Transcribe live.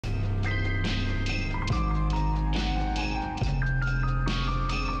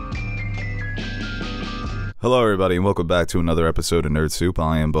Hello everybody and welcome back to another episode of Nerd Soup.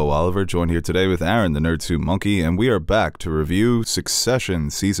 I am Beau Oliver, joined here today with Aaron, the Nerd Soup Monkey, and we are back to review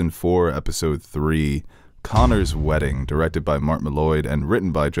Succession Season 4, Episode 3, Connor's Wedding, directed by Martin Malloy and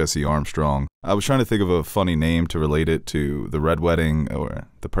written by Jesse Armstrong. I was trying to think of a funny name to relate it to the Red Wedding or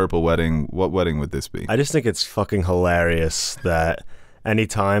the Purple Wedding. What wedding would this be? I just think it's fucking hilarious that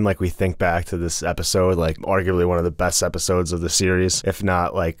anytime we think back to this episode, arguably one of the best episodes of the series, if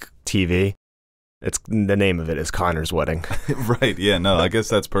not TV, it's the name of it is Connor's Wedding. Right, yeah, no, I guess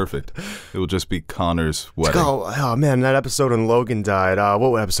that's perfect. It will just be Connor's Wedding. Oh man, that episode when Logan died,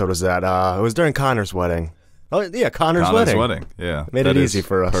 what episode was that? It was during Connor's wedding. Oh yeah, Connor's wedding, yeah. Made it easy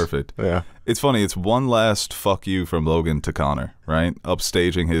for us. Perfect. Yeah. It's funny, it's one last fuck you from Logan to Connor, right?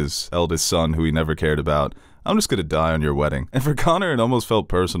 Upstaging his eldest son who he never cared about. I'm just gonna die on your wedding. And for Connor, it almost felt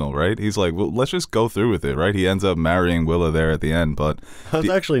personal, right? He's like, well, let's just go through with it, right? He ends up marrying Willa there at the end, but... That's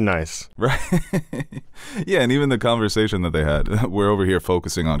actually nice. Right? Yeah, and even the conversation that they had. We're over here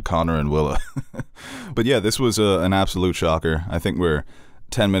focusing on Connor and Willa. But yeah, this was an absolute shocker. I think we're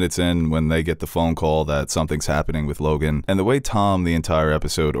 10 minutes in when they get the phone call that something's happening with Logan. And the way Tom, the entire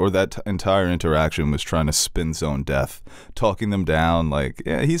episode, or that entire interaction was trying to spin zone death, talking them down,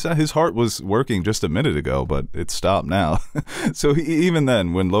 yeah, his heart was working just a minute ago, but it stopped now. So even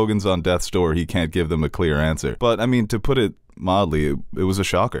then, when Logan's on death's door, he can't give them a clear answer. But I mean, to put it mildly, it was a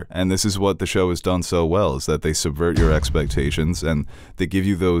shocker. And this is what the show has done so well, is that they subvert your expectations and they give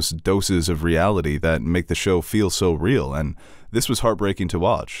you those doses of reality that make the show feel so real. And this was heartbreaking to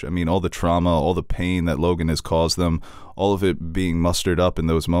watch. I mean, all the trauma, all the pain that Logan has caused them, all of it being mustered up in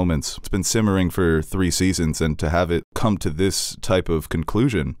those moments. It's been simmering for 3 seasons, and to have it come to this type of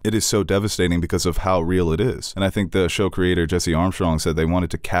conclusion, it is so devastating because of how real it is. And I think the show creator, Jesse Armstrong, said they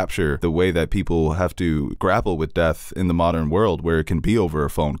wanted to capture the way that people have to grapple with death in the modern world, where it can be over a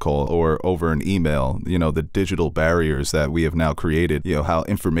phone call or over an email, you know, the digital barriers that we have now created, you know, how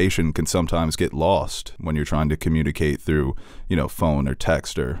information can sometimes get lost when you're trying to communicate through, you know, phone or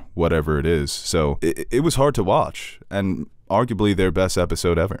text or whatever it is. So it was hard to watch, and arguably their best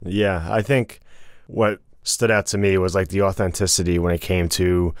episode ever. Yeah, I think what stood out to me was the authenticity when it came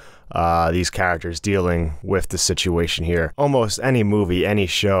to these characters dealing with the situation here. Almost any movie, any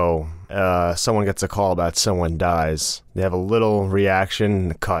show, someone gets a call about someone dies. They have a little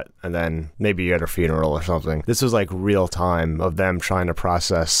reaction, cut, and then maybe you're at a funeral or something. This was real time of them trying to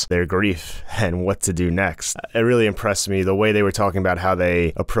process their grief and what to do next. It really impressed me the way they were talking about how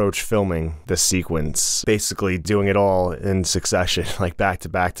they approach filming this sequence, basically doing it all in succession, back to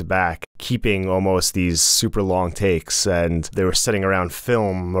back to back, keeping almost these super long takes, and they were setting around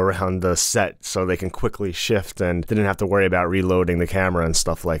film around the set so they can quickly shift and didn't have to worry about reloading the camera and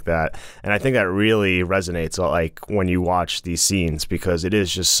stuff like that. And I think that really resonates when you watch these scenes, because it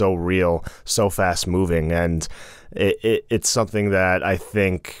is just so real, so fast moving, and it's something that I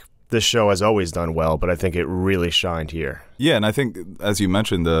think this show has always done well, but I think it really shined here. Yeah, and I think, as you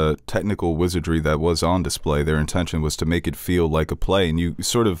mentioned, the technical wizardry that was on display, their intention was to make it feel like a play, and you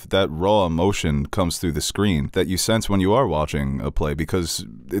sort of, that raw emotion comes through the screen that you sense when you are watching a play, because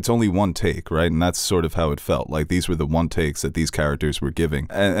it's only one take, right? And that's sort of how it felt. These were the one takes that these characters were giving,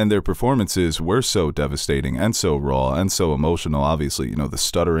 and their performances were so devastating and so raw and so emotional. Obviously, you know, the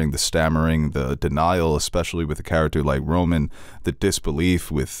stuttering, the stammering, the denial, especially with a character like Roman, the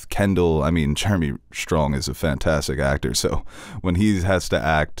disbelief with Kendall. I mean, Jeremy Strong is a fantastic actor, so when he has to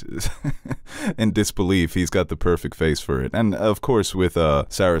act in disbelief, he's got the perfect face for it. And of course, with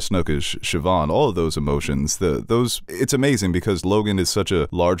Sarah Snook as Siobhan, all of those emotions, it's amazing because Logan is such a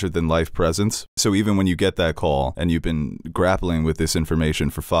larger-than-life presence. So even when you get that call and you've been grappling with this information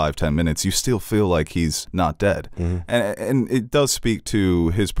for 5-10 minutes, you still feel like he's not dead. Mm-hmm. And it does speak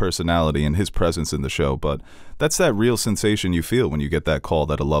to his personality and his presence in the show, but that's that real sensation you feel when you get that call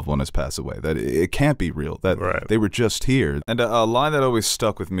that a loved one has passed away, that it can't be real, that right. They were just here. And a line that always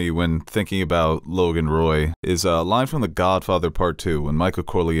stuck with me when thinking about Logan Roy is a line from The Godfather Part 2, when Michael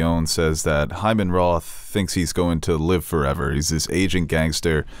Corleone says that Hyman Roth thinks he's going to live forever. He's this aging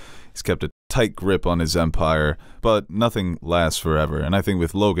gangster. He's kept a tight grip on his empire, but nothing lasts forever. And I think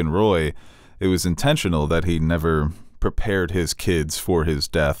with Logan Roy, it was intentional that he never prepared his kids for his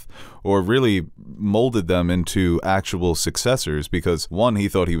death, or really molded them into actual successors, because 1, he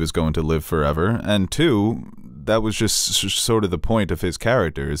thought he was going to live forever, and 2, that was just sort of the point of his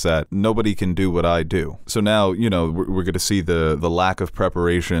character, is that nobody can do what I do. So now, you know, we're going to see the lack of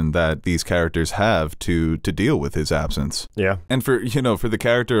preparation that these characters have to deal with his absence. Yeah. And for the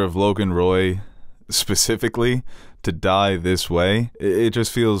character of Logan Roy specifically, to die this way, it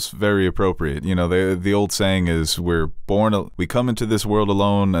just feels very appropriate. You know, the old saying is we come into this world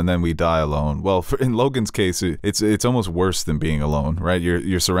alone and then we die alone. Well, in Logan's case, it's almost worse than being alone, right?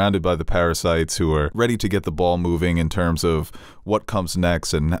 You're surrounded by the parasites who are ready to get the ball moving in terms of what comes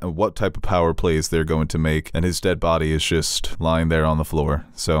next and what type of power plays they're going to make, and his dead body is just lying there on the floor.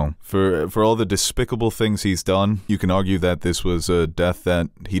 So for all the despicable things he's done, you can argue that this was a death that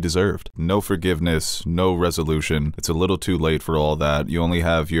he deserved. No forgiveness, no resolution. It's a little too late for all that. You only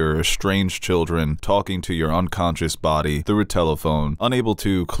have your estranged children talking to your unconscious body through a telephone, unable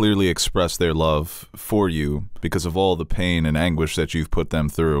to clearly express their love for you because of all the pain and anguish that you've put them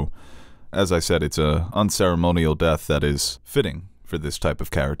through. As I said, it's an unceremonial death that is fitting for this type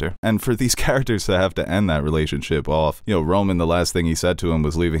of character. And for these characters to have to end that relationship off, you know, Roman, the last thing he said to him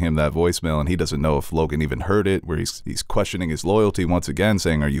was leaving him that voicemail, and he doesn't know if Logan even heard it, where he's questioning his loyalty once again,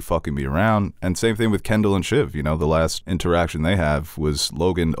 saying, are you fucking me around? And same thing with Kendall and Shiv. You know, the last interaction they have was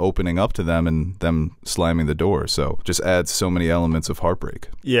Logan opening up to them and them slamming the door. So just adds so many elements of heartbreak.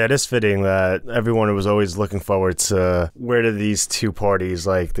 Yeah, it is fitting that everyone was always looking forward to where do these two parties,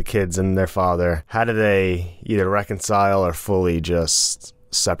 like the kids and their father, how do they either reconcile or fully just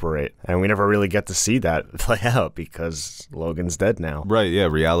separate? And we never really get to see that play out because Logan's dead now. Right, yeah,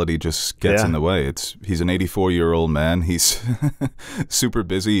 reality just gets in the way. He's an 84-year-old man. He's super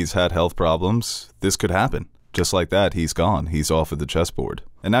busy. He's had health problems. This could happen. Just like that, he's gone. He's off of the chessboard.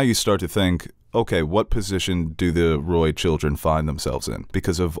 And now you start to think, okay, what position do the Roy children find themselves in?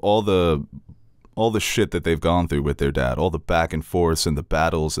 Because of all the shit that they've gone through with their dad, all the back and forths and the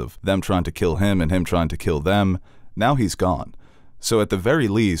battles of them trying to kill him and him trying to kill them, now he's gone. So at the very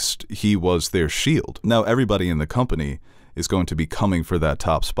least, he was their shield. Now everybody in the company is going to be coming for that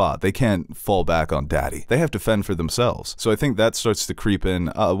top spot. They can't fall back on daddy. They have to fend for themselves. So I think that starts to creep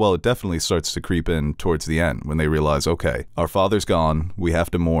in, well, it definitely starts to creep in towards the end when they realize, okay, our father's gone, we have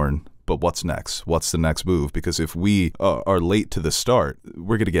to mourn, but what's next? What's the next move? Because if we are late to the start,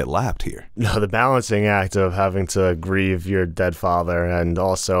 we're going to get lapped here. No, the balancing act of having to grieve your dead father and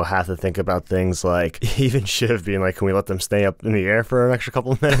also have to think about things like even Shiv being like, can we let them stay up in the air for an extra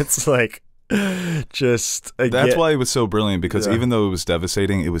couple of minutes? Like, just that's why it was so brilliant, because even though it was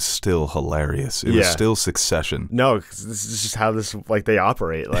devastating, it was still hilarious. It was still Succession. No, this is just how they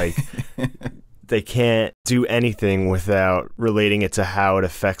operate. Like, they can't do anything without relating it to how it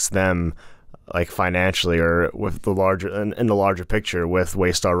affects them, like financially or with the larger in the larger picture with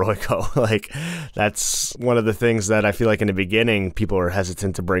Waystar Royco. Like, that's one of the things that I feel like in the beginning people are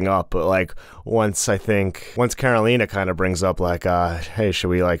hesitant to bring up, but like once Carolina kind of brings up like, hey, should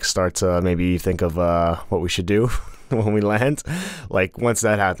we like start to maybe think of what we should do when we land, like once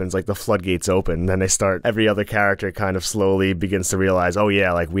that happens, like the floodgates open, then every other character kind of slowly begins to realize, oh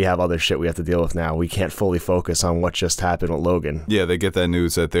yeah, like we have other shit we have to deal with now. We can't fully focus on what just happened with Logan. Yeah, they get that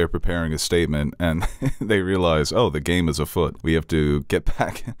news that they're preparing a statement and they realize, oh, the game is afoot. We have to get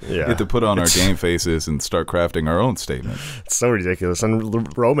back. We have to put on our game faces and start crafting our own statement. It's so ridiculous.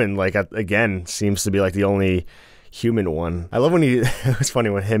 And Roman, like, again, seems to be like the only human one. I love when it was funny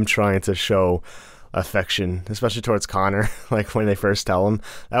when him trying to show affection, especially towards Connor, like when they first tell him.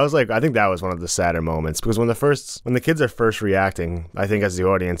 That was like, I think that was one of the sadder moments, because when the kids are first reacting, I think as the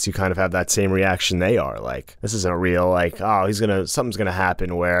audience you kind of have that same reaction they are, like, this isn't real, like, oh, something's gonna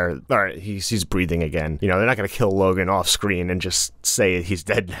happen where, all right, he's breathing again, you know, they're not gonna kill Logan off screen and just say he's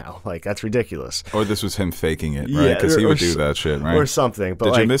dead now, like, that's ridiculous. Or this was him faking it, right? Because he would do that shit, right? Or something.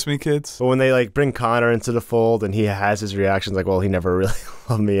 But did you miss me, kids? But when they like bring Connor into the fold and he has his reactions like, well, he never really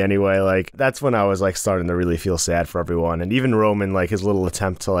loved me anyway, like, that's when I was like starting to really feel sad for everyone. And even Roman, like his little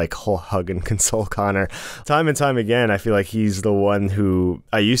attempt to like hug and console Connor, time and time again, I feel like he's the one who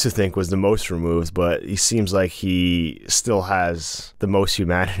I used to think was the most removed, but he seems like he still has the most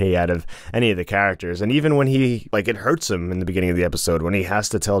humanity out of any of the characters. And even when he, like, it hurts him in the beginning of the episode when he has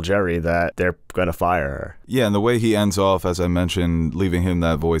to tell Jerry that they're gonna fire her. Yeah, and the way he ends off, as I mentioned, leaving him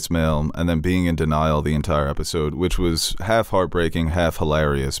that voicemail and then being in denial the entire episode, which was half heartbreaking, half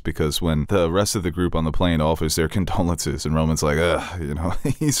hilarious, because when the rest of the group on the plane offers their condolences and Roman's like, ugh, you know,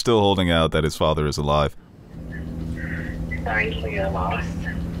 he's still holding out that his father is alive. Sorry for your loss.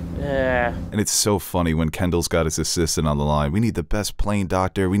 Yeah. And it's so funny when Kendall's got his assistant on the line. We need the best plane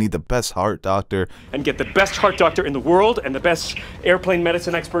doctor. We need the best heart doctor. And get the best heart doctor in the world and the best airplane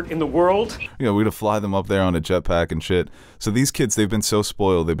medicine expert in the world. You know, we're gonna fly them up there on a jetpack and shit. So these kids, they've been so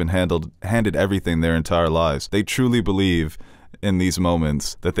spoiled. They've been handed everything their entire lives. They truly believe in these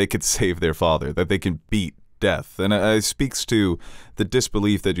moments that they could save their father, that they can beat death. And it speaks to the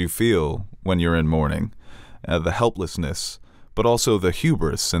disbelief that you feel when you're in mourning, the helplessness. but also the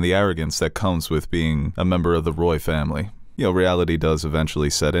hubris and the arrogance that comes with being a member of the Roy family. You know, reality does eventually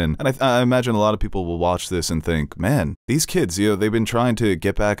set in. And I imagine a lot of people will watch this and think, man, these kids, you know, they've been trying to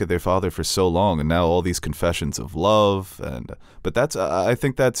get back at their father for so long, and now all these confessions of love. But that's, I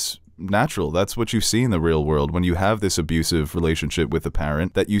think that's natural. That's what you see in the real world when you have this abusive relationship with a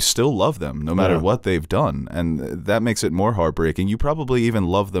parent, that you still love them no matter what they've done, and that makes it more heartbreaking. You probably even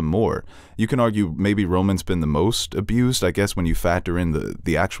love them more. You can argue maybe Roman's been the most abused, I guess, when you factor in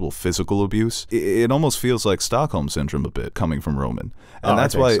the actual physical abuse. It almost feels like Stockholm Syndrome a bit coming from Roman, and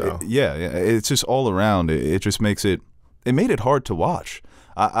that's why yeah, it's just all around. It just makes it made it hard to watch.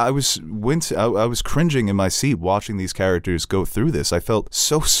 I was cringing in my seat watching these characters go through this. I felt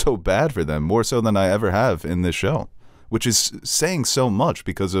so bad for them, more so than I ever have in this show, which is saying so much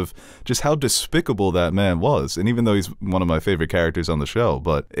because of just how despicable that man was. And even though he's one of my favorite characters on the show,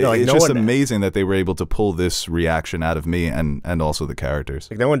 but it's just amazing that they were able to pull this reaction out of me and also the characters.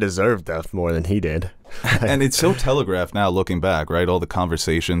 Like, no one deserved death more than he did. And it's so telegraphed now looking back, right? All the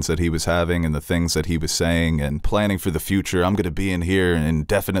conversations that he was having and the things that he was saying and planning for the future. I'm going to be in here and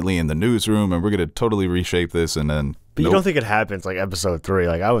definitely in the newsroom, and we're going to totally reshape this. And then, but you don't think it happens like episode 3?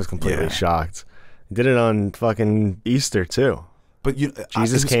 Like, I was completely shocked. Did it on fucking Easter too. But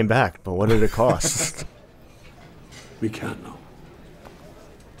Jesus came back, but what did it cost? We can't know.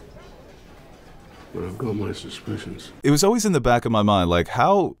 But I've got my suspicions. It was always in the back of my mind, like,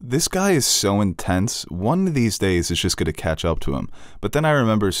 how this guy is so intense, one of these days is just going to catch up to him. But then I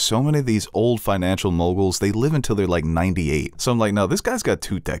remember so many of these old financial moguls, they live until they're like 98. So I'm like, no, this guy's got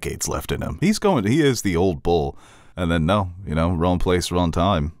 2 decades left in him. He is the old bull. And then, no, you know, wrong place, wrong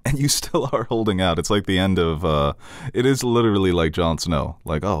time. And you still are holding out. It's like the end of, it is literally like Jon Snow.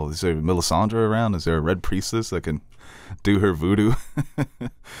 Like, oh, is there Melisandre around? Is there a red priestess that can do her voodoo?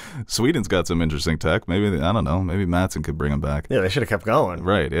 Sweden's got some interesting tech. Maybe, I don't know, maybe Madsen could bring him back. Yeah, they should have kept going.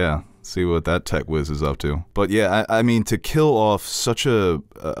 Right, yeah. See what that tech whiz is up to. But yeah, I mean, to kill off such a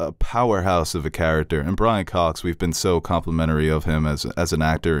powerhouse of a character, and Brian Cox, we've been so complimentary of him as an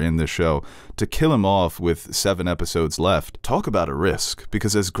actor in this show, to kill him off with 7 episodes left, talk about a risk.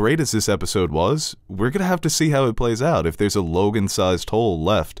 Because as great as this episode was, we're going to have to see how it plays out. If there's a Logan-sized hole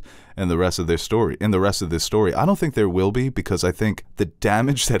left in the rest of this story, I don't think there will be, because I think the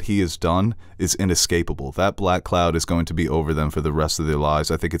damage that he has done is inescapable. That black cloud is going to be over them for the rest of their lives.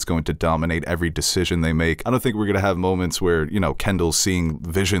 I think it's going to dominate every decision they make. I don't think we're going to have moments where, you know, Kendall's seeing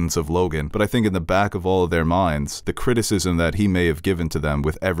visions of Logan, but I think in the back of all of their minds, the criticism that he may have given to them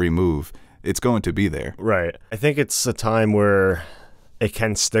with every move, it's going to be there. Right. I think it's a time where it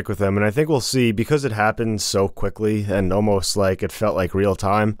can stick with them, and I think we'll see, because it happened so quickly and almost like it felt like real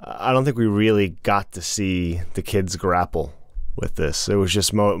time. I don't think we really got to see the kids grapple with this. It was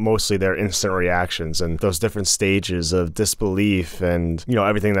just mostly their instant reactions and those different stages of disbelief and, you know,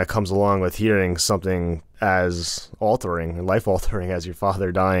 everything that comes along with hearing something as altering and life altering as your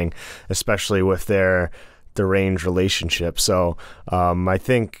father dying, especially with their deranged relationship. So I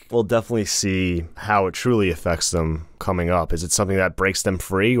think we'll definitely see how it truly affects them coming up. Is it something that breaks them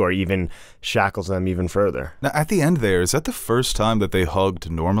free or even shackles them even further? Now, at the end there, is that the first time that they hugged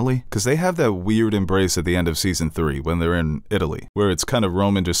normally? Because they have that weird embrace at the end of season 3 when they're in Italy, where it's kind of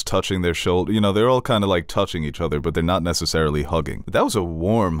Roman just touching their shoulder. You know, they're all kind of like touching each other, but they're not necessarily hugging. But that was a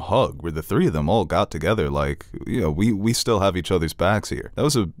warm hug where the 3 of them all got together like, you know, we still have each other's backs here. That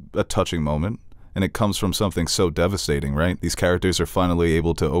was a touching moment. And it comes from something so devastating, right? These characters are finally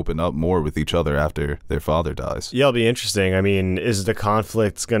able to open up more with each other after their father dies. Yeah, it'll be interesting. I mean, is the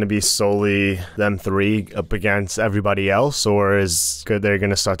conflict going to be solely them 3 up against everybody else, or is they're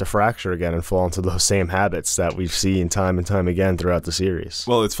going to start to fracture again and fall into those same habits that we've seen time and time again throughout the series?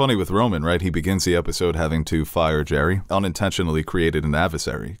 Well, it's funny with Roman, right? He begins the episode having to fire Jerry, unintentionally created an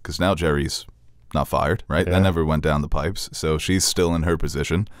adversary, because now Jerry's not fired, right? Yeah. That never went down the pipes, so she's still in her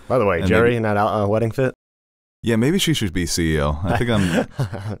position. By the way, and Jerry in that wedding fit? Yeah, maybe she should be CEO. I think I'm...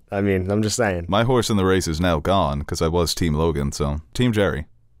 I mean, I'm just saying. My horse in the race is now gone, because I was Team Logan, so Team Jerry.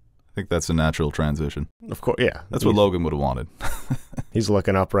 I think that's a natural transition. Of course, yeah. That's what Logan would have wanted. He's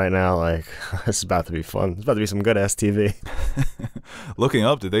looking up right now like, this is about to be fun. It's about to be some good STV. Looking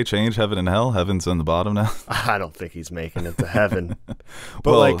up, did they change heaven and hell? Heaven's on the bottom now? I don't think he's making it to heaven. But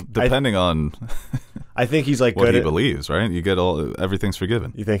well, like, depending on I think he's like what good he at, believes, right? You get everything's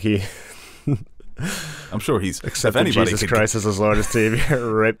forgiven. You think he... I'm sure he's accepted Jesus Christ as his Lord and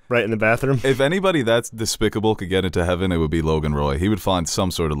Savior right in the bathroom. If anybody that's despicable could get into heaven, it would be Logan Roy. He would find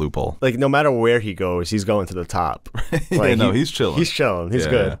some sort of loophole. Like, no matter where he goes, he's going to the top. Yeah, like, no, he's chilling. He's chilling. He's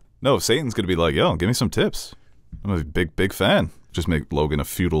good. Yeah. No, Satan's going to be like, yo, give me some tips. I'm a big fan. Just make Logan a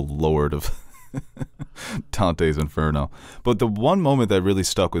feudal lord of... Dante's Inferno. But the one moment that really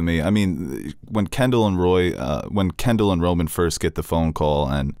stuck with me, I mean, when Kendall and Roman first get the phone call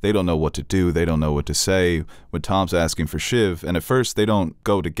and they don't know what to do, they don't know what to say, when Tom's asking for Shiv, and at first they don't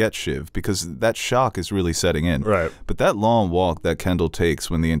go to get Shiv because that shock is really setting in. Right. But that long walk that Kendall takes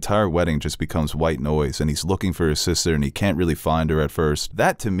when the entire wedding just becomes white noise and he's looking for his sister and he can't really find her at first,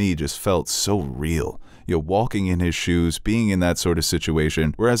 that to me just felt so real. You know, walking in his shoes, being in that sort of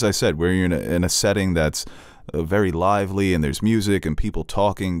situation, where, as I said, where you're in a setting that's very lively and there's music and people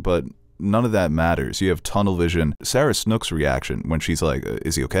talking, but none of that matters. You have tunnel vision. Sarah Snook's reaction when she's like,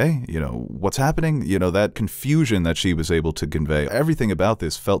 is he okay? You know, what's happening? You know, that confusion that she was able to convey. Everything about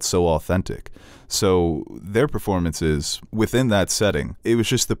this felt so authentic. So their performances within that setting, it was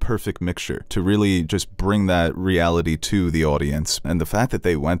just the perfect mixture to really just bring that reality to the audience. And the fact that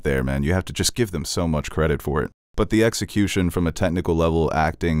they went there, man, you have to just give them so much credit for it. But the execution from a technical level,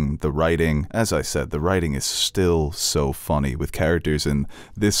 acting, the writing, as I said, the writing is still so funny with characters in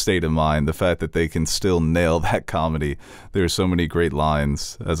this state of mind. The fact that they can still nail that comedy. There are so many great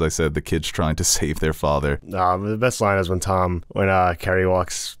lines. As I said, the kids trying to save their father. The best line is when Carrie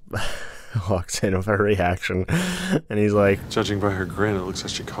walks in with her reaction, and he's like, judging by her grin, it looks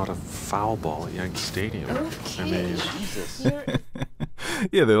like she caught a foul ball at Yankee Stadium. Okay. I mean, Jesus.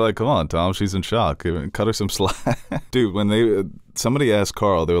 Yeah, they're like, come on, Tom, she's in shock. Cut her some slack. Dude, when somebody asked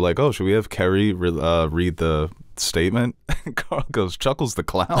Carl, they were like, oh, should we have Kerry read the statement? Carl goes, Chuckles the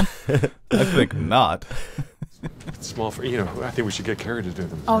clown? I think not. it's small for, I think we should get Carrie to do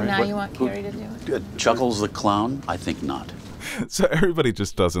them. Oh, right? now you want Carrie to do it? Chuckles the clown? I think not. So everybody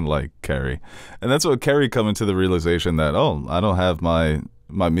just doesn't like Carrie. And that's what Carrie coming to the realization that, oh, I don't have my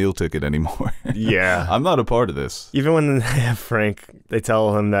meal ticket anymore. yeah. I'm not a part of this. Even when they have Frank, they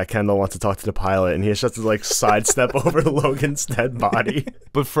tell him that Kendall wants to talk to the pilot, and he has to like sidestep over Logan's dead body.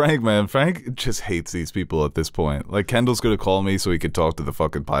 But Frank just hates these people at this point. Like, Kendall's gonna call me so he could talk to the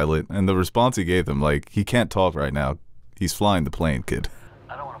fucking pilot, and the response he gave them, like, he can't talk right now. He's flying the plane, kid.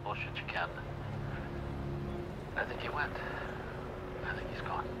 I don't want to bullshit you, Ken. I think he went. I think he's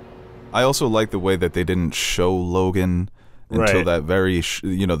gone. I also like the way that they didn't show Logan until Right. that very,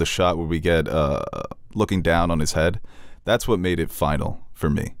 the shot where we get looking down on his head. That's what made it final for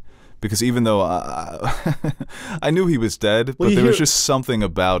me. Because even though I knew he was dead, but there was just something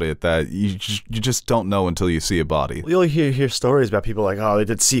about it that you just don't know until you see a body. You'll hear stories about people like, oh, they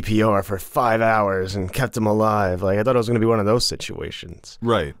did CPR for 5 hours and kept him alive. Like, I thought it was going to be one of those situations.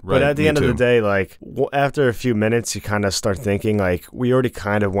 Right. But at the end of the too. day, like, after a few minutes, you kind of start thinking, like, we already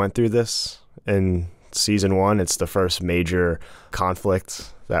kind of went through this in season 1. It's the first major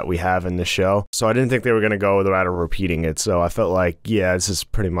conflict that we have in the show. So I didn't think they were going to go the route of repeating it. So I felt like, yeah, this is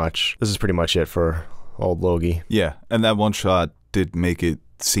pretty much it for old Logie. Yeah, and that one shot did make it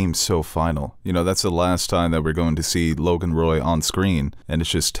seem so final. You know, that's the last time that we're going to see Logan Roy on screen, and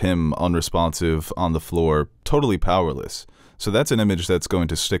it's just him unresponsive on the floor, totally powerless. So that's an image that's going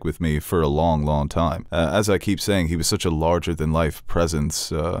to stick with me for a long, long time. As I keep saying, he was such a larger-than-life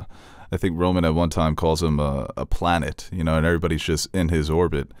presence. I think Roman at one time calls him a planet, and everybody's just in his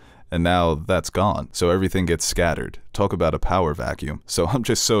orbit. And now that's gone. So everything gets scattered. Talk about a power vacuum. So I'm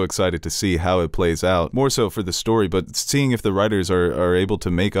just so excited to see how it plays out. More so for the story, but seeing if the writers are able to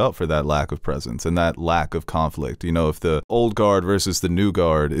make up for that lack of presence and that lack of conflict. If the old guard versus the new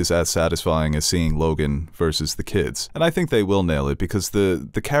guard is as satisfying as seeing Logan versus the kids. And I think they will nail it because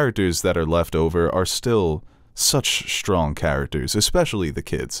the characters that are left over are still such strong characters, especially the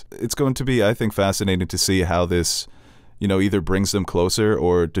kids. It's going to be, I think, fascinating to see how this, either brings them closer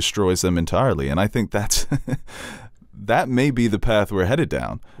or destroys them entirely. And I think that's that may be the path we're headed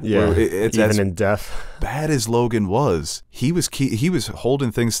down. Yeah, it's even in death. Bad as Logan was, he was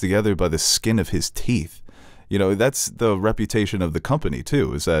holding things together by the skin of his teeth. That's the reputation of the company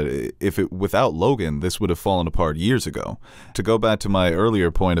too, is that without Logan, this would have fallen apart years ago. To go back to my earlier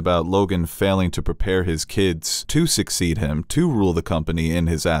point about Logan failing to prepare his kids to succeed him, to rule the company in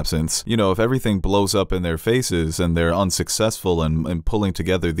his absence, if everything blows up in their faces and they're unsuccessful in pulling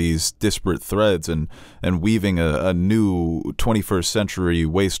together these disparate threads and weaving a new 21st century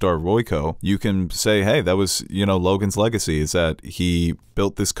Waystar Royco, you can say, hey, that was, Logan's legacy, is that he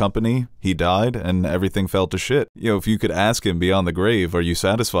built this company, he died, and everything fell to shit. If you could ask him beyond the grave, are you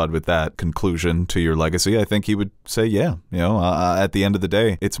satisfied with that conclusion to your legacy? I think he would say, yeah. At the end of the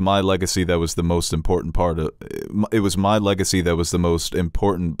day, it's my legacy that was the most important part of it. Was my legacy that was the most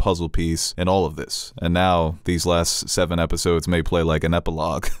important puzzle piece in all of this. And now these last 7 episodes may play like an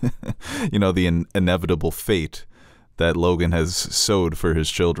epilogue. The inevitable fate that Logan has sowed for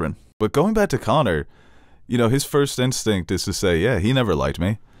his children. But going back to Connor, his first instinct is to say, yeah, he never liked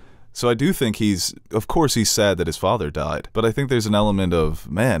me. So I do think of course he's sad that his father died, but I think there's an element of,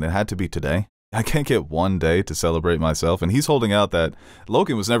 man, it had to be today. I can't get one day to celebrate myself, and he's holding out that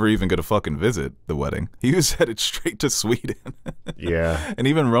Logan was never even going to fucking visit the wedding. He was headed straight to Sweden. Yeah. And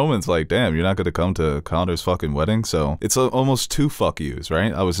even Roman's like, damn, you're not going to come to Connor's fucking wedding? So it's almost two fuck yous,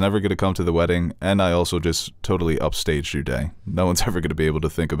 right? I was never going to come to the wedding, and I also just totally upstaged your day. No one's ever going to be able to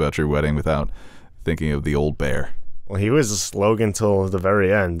think about your wedding without thinking of the old bear. Well, he was Logan till the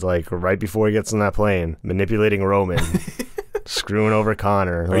very end, like right before he gets on that plane, manipulating Roman. Screwing over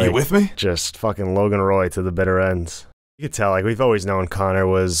Connor. Are you with me? Just fucking Logan Roy to the bitter end. You could tell, like, we've always known Connor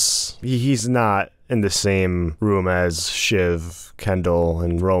was... He's not in the same room as Shiv, Kendall,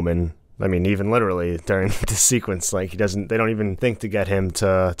 and Roman. I mean, even literally during the sequence, like, they don't even think to get him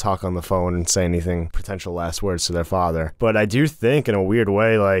to talk on the phone and say anything, potential last words to their father. But I do think, in a weird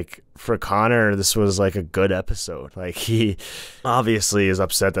way, like, for Connor, this was like a good episode. Like, he obviously is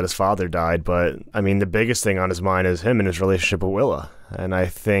upset that his father died, but I mean, the biggest thing on his mind is him and his relationship with Willa. And I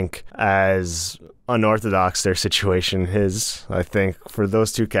think as unorthodox their situation is, I think for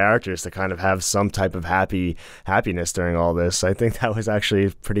those two characters to kind of have some type of happiness during all this, I think that was actually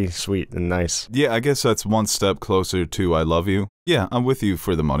pretty sweet and nice. Yeah, I guess that's one step closer to I love you. Yeah, I'm with you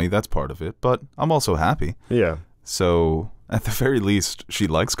for the money, that's part of it, but I'm also happy. Yeah. So at the very least, she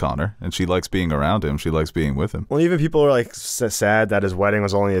likes Connor, and she likes being around him. She likes being with him. Well, even people are like sad that his wedding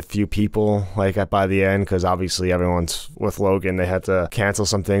was only a few people, like by the end, because obviously everyone's with Logan. They had to cancel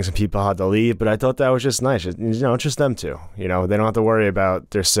some things, and people had to leave. But I thought that was just nice. It's just them two. They don't have to worry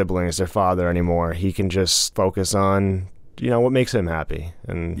about their siblings, their father anymore. He can just focus on what makes him happy.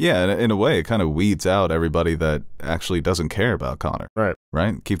 And yeah, in a way, it kind of weeds out everybody that actually doesn't care about Connor.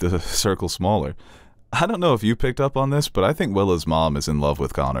 Right? Keep the circle smaller. I don't know if you picked up on this, but I think Willa's mom is in love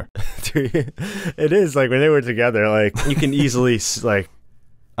with Connor. It is, like, when they were together, like, you can easily, like...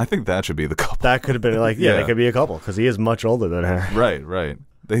 I think that should be the couple. That could have been, like, yeah, they could be a couple, because he is much older than her. Right.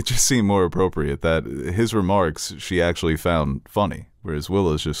 They just seem more appropriate. That his remarks she actually found funny, whereas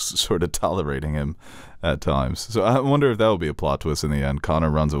Willa's just sort of tolerating him at times. So I wonder if that will be a plot twist in the end. Connor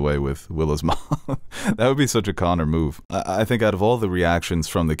runs away with Willa's mom. That would be such a Connor move. I think out of all the reactions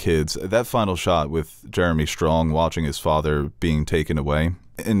from the kids, that final shot with Jeremy Strong watching his father being taken away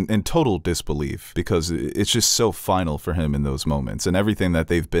in total disbelief, because it's just so final for him in those moments, and everything that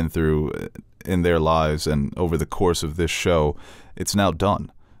they've been through in their lives and over the course of this show, it's now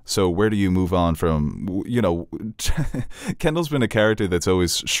done. So where do you move on from, Kendall's been a character that's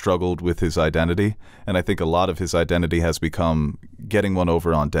always struggled with his identity, and I think a lot of his identity has become getting one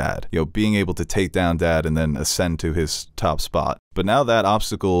over on Dad, being able to take down Dad and then ascend to his top spot. But now that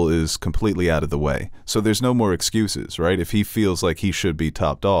obstacle is completely out of the way, so there's no more excuses, right? If he feels like he should be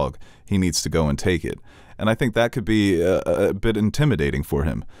top dog, he needs to go and take it. And I think that could be a bit intimidating for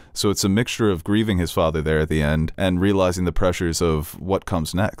him. So it's a mixture of grieving his father there at the end and realizing the pressures of what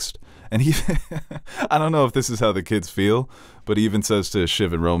comes next. And he, I don't know if this is how the kids feel, but he even says to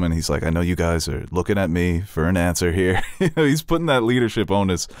Shiv and Roman, he's like, I know you guys are looking at me for an answer here. He's putting that leadership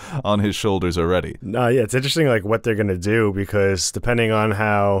onus on his shoulders already. No, yeah, it's interesting, like, what they're going to do, because depending on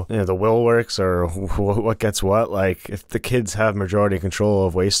how the will works or what gets what, like, if the kids have majority control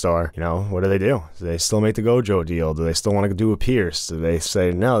of Waystar, what do? Do they still make the Gojo deal? Do they still want to do a Pierce? Do they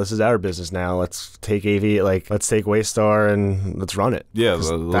say, no, this is our business now, let's take let's take Waystar and let's run it? Yeah,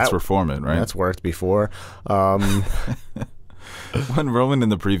 let's reform it, right? That's worked before. When Roman in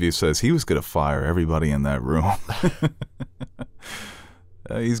the preview says he was going to fire everybody in that room.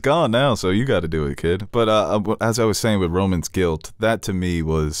 He's gone now, so you got to do it, kid. But as I was saying with Roman's guilt, that to me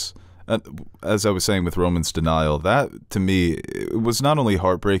was, as I was saying with Roman's denial, that to me it was not only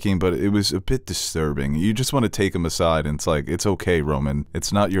heartbreaking, but it was a bit disturbing. You just want to take him aside and it's like, it's okay, Roman.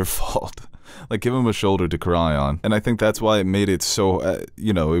 It's not your fault. Like, give him a shoulder to cry on. And I think that's why it made it so,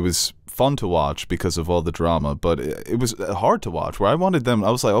 it was fun to watch because of all the drama, but it was hard to watch, where I wanted them, I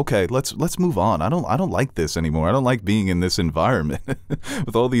was like, okay, let's move on. I don't like this anymore. I don't like being in this environment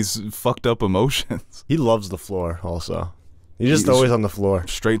with all these fucked up emotions. He loves the floor also. He's always on the floor.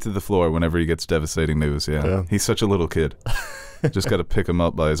 Straight to the floor whenever he gets devastating news, yeah. He's such a little kid. Just got to pick him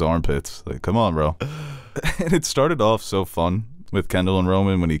up by his armpits. Like, come on, bro. And it started off so fun with Kendall and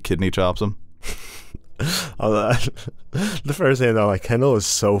Roman when he kidney chops him. The first thing though, like, Kendall is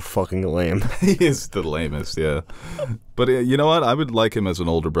so fucking lame. He is the lamest, yeah. But you know what? I would like him as an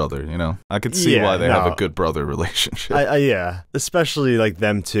older brother, you know? I could see why they have a good brother relationship. Yeah. Especially, like,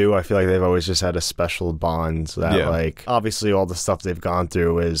 them two. I feel like they've always just had a special bond that, like, obviously all the stuff they've gone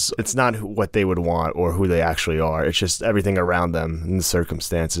through it's not what they would want or who they actually are. It's just everything around them and the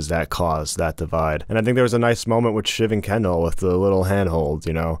circumstances that caused that divide. And I think there was a nice moment with Shiv and Kendall with the little handhold,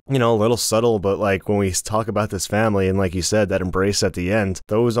 you know? You know, a little subtle, but, like, when we talk about this family and, like you said, that embrace at the end,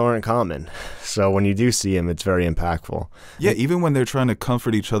 those aren't common. So when you do see him, it's very impactful. Yeah, even when they're trying to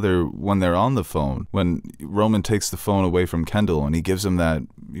comfort each other when they're on the phone, when Roman takes the phone away from Kendall and he gives him that,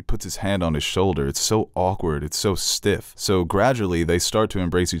 he puts his hand on his shoulder, it's so awkward, it's so stiff. So gradually they start to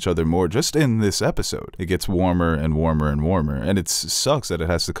embrace each other more just in this episode. It gets warmer and warmer and warmer, and it sucks that it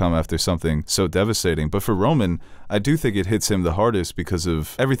has to come after something so devastating. But for Roman, I do think it hits him the hardest because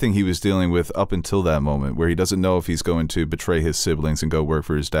of everything he was dealing with up until that moment, where he doesn't know if he's going to betray his siblings and go work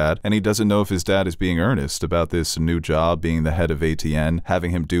for his dad, and he doesn't know if his dad is being earnest about this new job, being the head of ATN,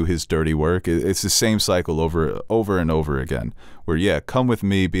 having him do his dirty work. It's the same cycle over and over again, where, yeah, come with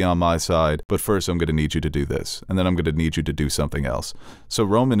me, be on my side, but first I'm going to need you to do this, and then I'm going to need you to do something else. So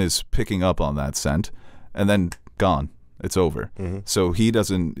Roman is picking up on that scent, and then gone. It's over. So he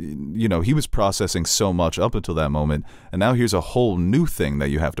doesn't, you know, he was processing so much up until that moment, and now here's a whole new thing that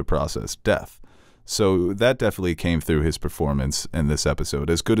you have to process, death. So that definitely came through his performance in this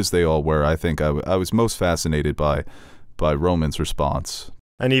episode. As good as they all were, I think I was most fascinated by Roman's response.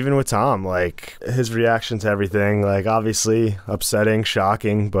 And even with Tom, like, his reaction to everything, like, obviously upsetting,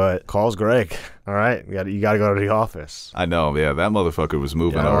 shocking, but calls Greg. All right, you got to go to the office. I know, yeah, that motherfucker was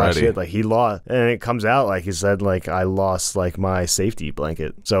moving already. Shit, like, he lost, and it comes out, like, he said, like, I lost, like, my safety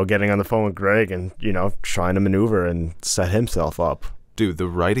blanket. So getting on the phone with Greg and, you know, trying to maneuver and set himself up. Dude, the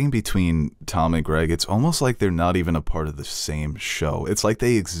writing between Tom and Greg, it's almost like they're not even a part of the same show. It's like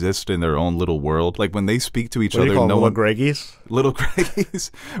they exist in their own little world. Like when they speak to each other, little Greggies? Little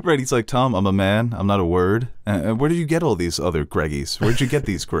Greggies. Right, he's like, Tom, I'm a man, I'm not a word. And where did you get all these other Greggies? Where'd you get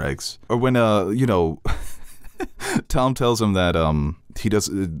these Gregs? Or when, you know, Tom tells him that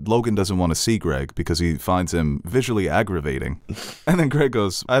Logan doesn't want to see Greg because he finds him visually aggravating. And then Greg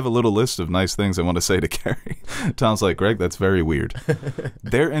goes, I have a little list of nice things I want to say to Carrie. Tom's like, Greg, that's very weird.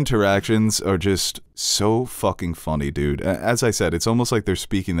 Their interactions are just so fucking funny, dude. As I said, it's almost like they're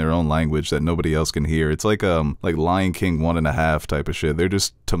speaking their own language that nobody else can hear. It's like Lion King 1.5 type of shit. They're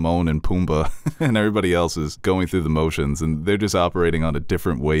just Timon and Pumbaa, and everybody else is going through the motions, and they're just operating on a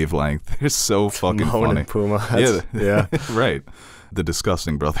different wavelength. They're so fucking Timon funny. And Pumbaa. Yeah. Right. The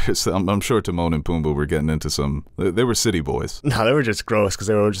Disgusting Brothers. I'm sure Timon and Pumbaa were getting into some... They were city boys. No, they were just gross because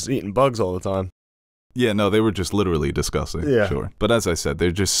they were just eating bugs all the time. Yeah, no, they were just literally disgusting. Yeah. Sure. But as I said,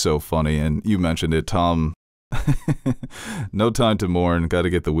 they're just so funny, and you mentioned it, Tom. No time to mourn. Got to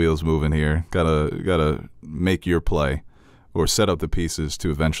get the wheels moving here. Gotta make your play, or set up the pieces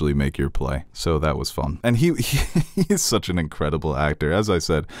to eventually make your play. So that was fun. And he is such an incredible actor. As I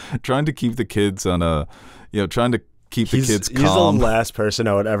said, trying to keep the kids on a... You know, trying to keep the kids calm. He's the last person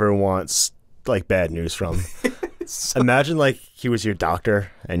I would ever want, like, bad news from. Imagine, like, he was your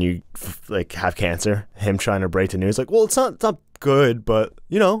doctor and you, like, have cancer. Him trying to break the news. Like, well, it's not good, but,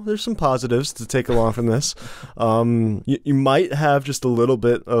 you know, there's some positives to take along from this. You might have just a little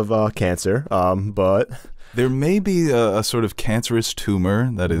bit of cancer, but... There may be a sort of cancerous tumor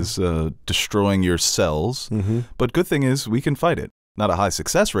that is destroying your cells, but good thing is we can fight it. Not a high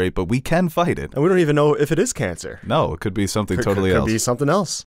success rate, but we can fight it. And we don't even know if it is cancer. No, it could be something totally else. else. Could be something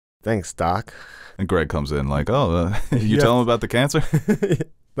else. Thanks, Doc. And Greg comes in like, oh, you tell him about the cancer?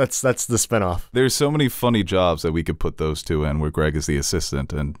 That's the spinoff. There's so many funny jobs that we could put those two in, where Greg is the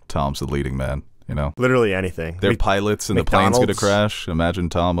assistant and Tom's the leading man. You know, literally anything. They're pilots and McDonald's. The plane's gonna crash. Imagine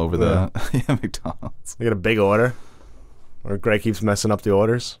Tom over the McDonald's. They get a big order, or Greg keeps messing up the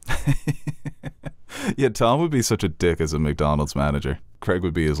orders. Yeah, Tom would be such a dick as a McDonald's manager. Craig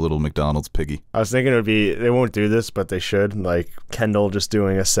would be his little McDonald's piggy. I was thinking it would be, they won't do this, but they should. Like Kendall just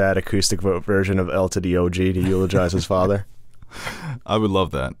doing a sad acoustic version of L to the OG to eulogize his father. I would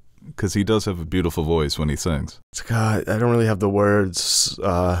love that, because he does have a beautiful voice when he sings. God, I don't really have the words,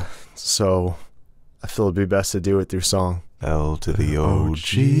 so I feel it'd be best to do it through song. L to the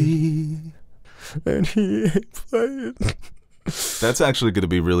OG. And he ain't playing. That's actually going to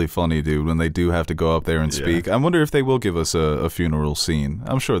be really funny, dude, when they do have to go up there and speak. I wonder if they will give us a funeral scene.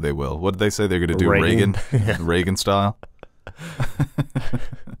 I'm sure they will. What did they say they're going to do? Reagan? Yeah. Reagan style?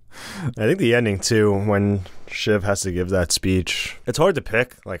 I think the ending too, when Shiv has to give that speech, it's hard to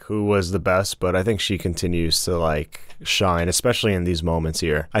pick like who was the best, but I think she continues to like shine, especially in these moments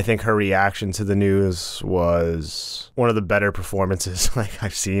here. I think her reaction to the news was one of the better performances like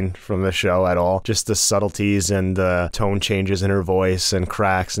I've seen from the show at all. Just the subtleties and the tone changes in her voice and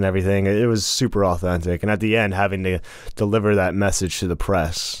cracks and everything. It was super authentic. And at the end, having to deliver that message to the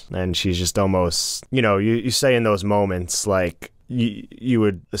press, and she's just almost, you know, you say in those moments like, you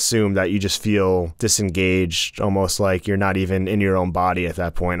would assume that you just feel disengaged, almost like you're not even in your own body at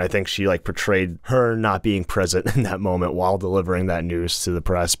that point. I think she like portrayed her not being present in that moment while delivering that news to the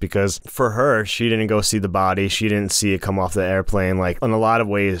press, because for her, she didn't go see the body. She didn't see it come off the airplane. Like in a lot of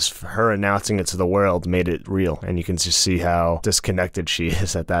ways, her announcing it to the world made it real. And you can just see how disconnected she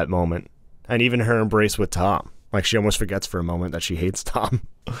is at that moment. And even her embrace with Tom. Like she almost forgets for a moment that she hates Tom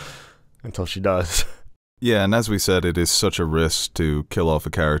until she does. Yeah, and as we said, it is such a risk to kill off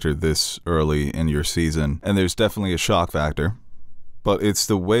a character this early in your season, and there's definitely a shock factor. But it's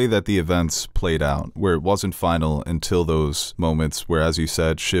the way that the events played out, where it wasn't final until those moments where, as you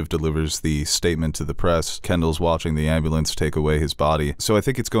said, Shiv delivers the statement to the press, Kendall's watching the ambulance take away his body. So I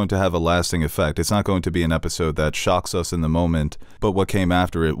think it's going to have a lasting effect. It's not going to be an episode that shocks us in the moment, but what came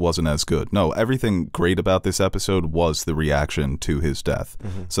after it wasn't as good. No, everything great about this episode was the reaction to his death.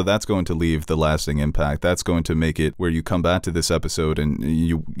 So that's going to leave the lasting impact. That's going to make it where you come back to this episode and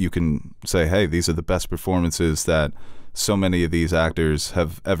you can say, hey, these are the best performances that so many of these actors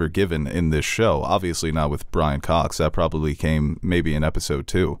have ever given in this show. Obviously not with Brian Cox. That probably came maybe in episode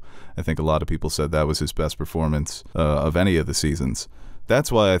 2. I think a lot of people said that was his best performance of any of the seasons.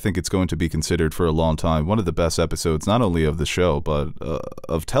 That's why I think it's going to be considered for a long time one of the best episodes, not only of the show, but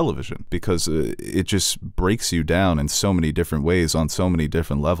of television, because it just breaks you down in so many different ways on so many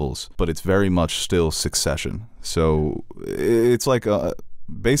different levels, but it's very much still Succession. So it's like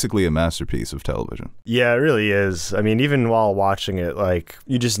basically a masterpiece of television. Yeah, it really is. I mean, even while watching it, like,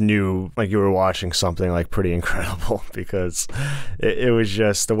 you just knew like you were watching something like pretty incredible, because it was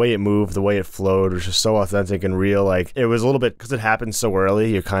just the way it moved, the way it flowed was just so authentic and real. Like, it was a little bit, because it happened so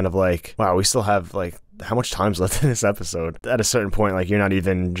early, you're kind of like, wow, we still have like how much time's left in this episode? At a certain point, like, you're not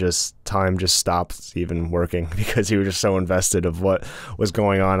even time just stops even working, because you were just so invested of what was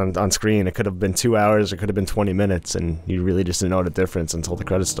going on screen. It could have been 2 hours, it could have been 20 minutes, and you really just didn't know the difference until the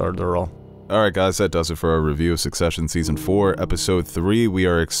credits started to roll. Alright guys, that does it for our review of Succession Season 4, Episode 3. We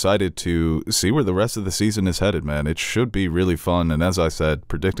are excited to see where the rest of the season is headed, man. It should be really fun, and as I said,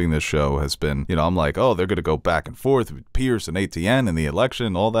 predicting this show has been, you know, I'm like, oh, they're going to go back and forth with Pierce and ATN and the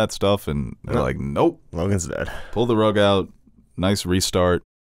election, all that stuff, and they're like, nope. Logan's dead. Pull the rug out, nice restart.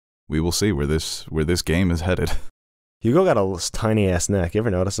 We will see where this game is headed. Hugo got a tiny-ass neck. You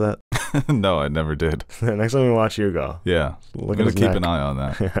ever notice that? No, I never did. Next time we watch Hugo. Yeah, Look I'm at going to keep an eye on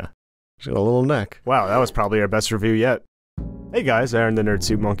that. Yeah. She's got a little neck. Wow, that was probably our best review yet. Hey guys, Aaron the Nerd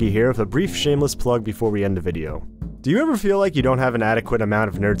Soup Monkey here with a brief shameless plug before we end the video. Do you ever feel like you don't have an adequate amount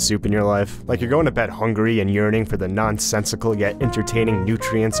of nerd soup in your life? Like you're going to bed hungry and yearning for the nonsensical yet entertaining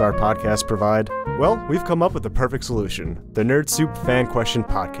nutrients our podcasts provide? Well, we've come up with the perfect solution. The Nerd Soup Fan Question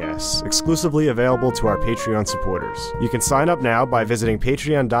Podcasts, exclusively available to our Patreon supporters. You can sign up now by visiting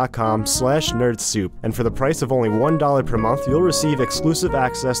patreon.com/nerdsoup, and for the price of only $1 per month, you'll receive exclusive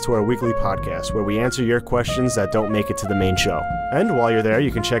access to our weekly podcast, where we answer your questions that don't make it to the main show. And while you're there, you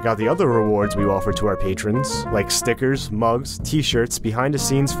can check out the other rewards we offer to our patrons, like stickers, mugs, t-shirts,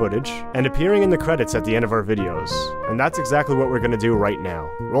 behind-the-scenes footage, and appearing in the credits at the end of our videos. And that's exactly what we're gonna do right now.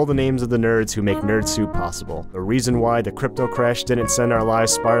 Roll the names of the nerds who make Nerd Soup possible. The reason why the crypto crash didn't send our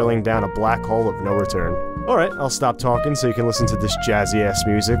lives spiraling down a black hole of no return. Alright, I'll stop talking so you can listen to this jazzy-ass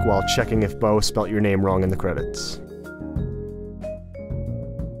music while checking if Beau spelt your name wrong in the credits.